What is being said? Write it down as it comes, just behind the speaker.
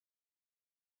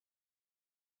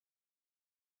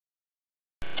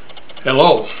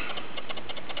Hello,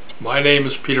 my name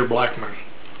is Peter Blackman.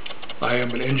 I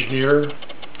am an engineer,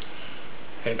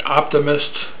 an optimist,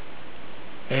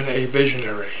 and a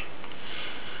visionary.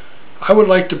 I would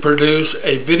like to produce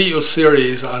a video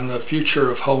series on the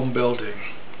future of home building.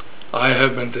 I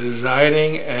have been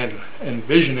designing and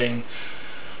envisioning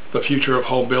the future of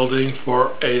home building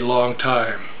for a long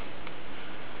time.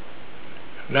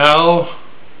 Now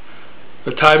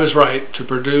the time is right to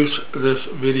produce this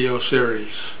video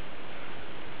series.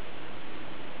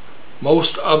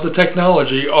 Most of the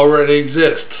technology already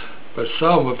exists, but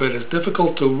some of it is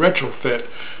difficult to retrofit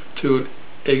to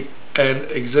an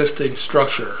existing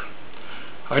structure.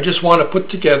 I just want to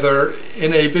put together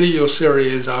in a video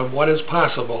series on what is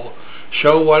possible,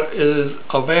 show what is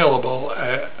available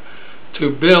to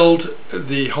build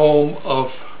the home of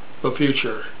the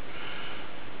future.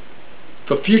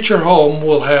 The future home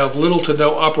will have little to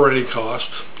no operating cost,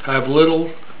 have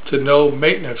little to no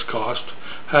maintenance cost,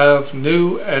 have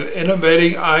new and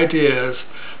innovating ideas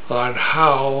on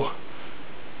how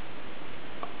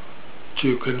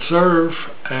to conserve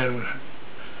and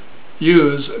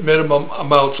use minimum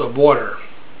amounts of water.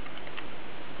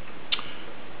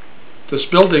 This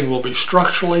building will be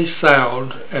structurally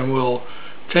sound and will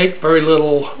take very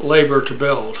little labor to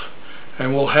build,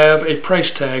 and will have a price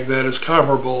tag that is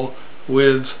comparable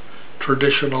with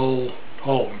traditional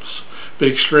homes,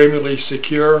 be extremely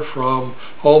secure from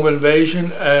home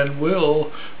invasion, and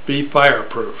will be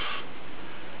fireproof.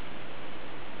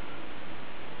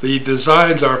 The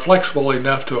designs are flexible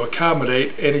enough to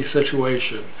accommodate any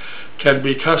situation, can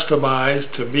be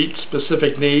customized to meet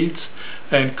specific needs,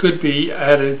 and could be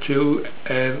added to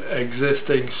an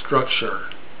existing structure.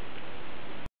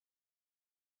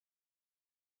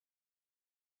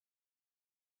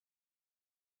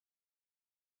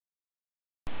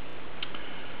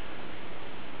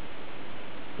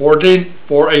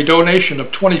 For a donation of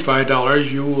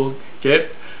 $25, you will get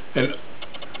an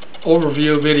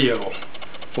overview video.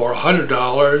 For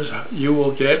 $100, you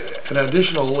will get an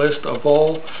additional list of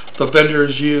all the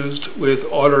vendors used with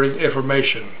ordering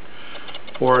information.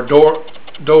 For a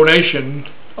donation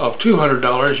of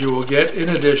 $200, you will get, in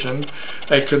addition,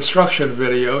 a construction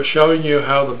video showing you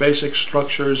how the basic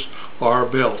structures are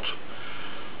built.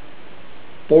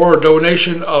 For a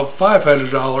donation of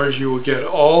 $500, you will get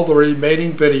all the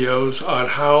remaining videos on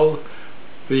how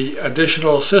the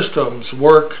additional systems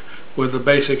work with the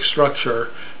basic structure,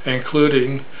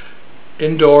 including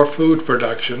indoor food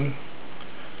production,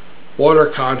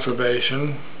 water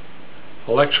conservation,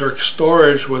 electric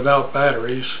storage without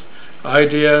batteries,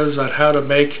 ideas on how to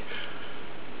make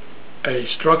a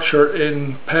structure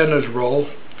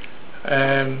impenetrable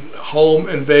and home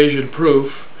invasion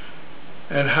proof,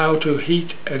 and how to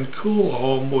heat and cool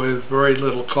home with very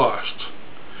little cost.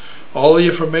 All the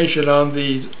information on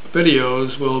these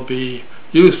videos will be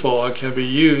useful and can be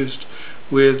used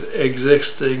with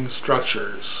existing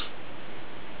structures.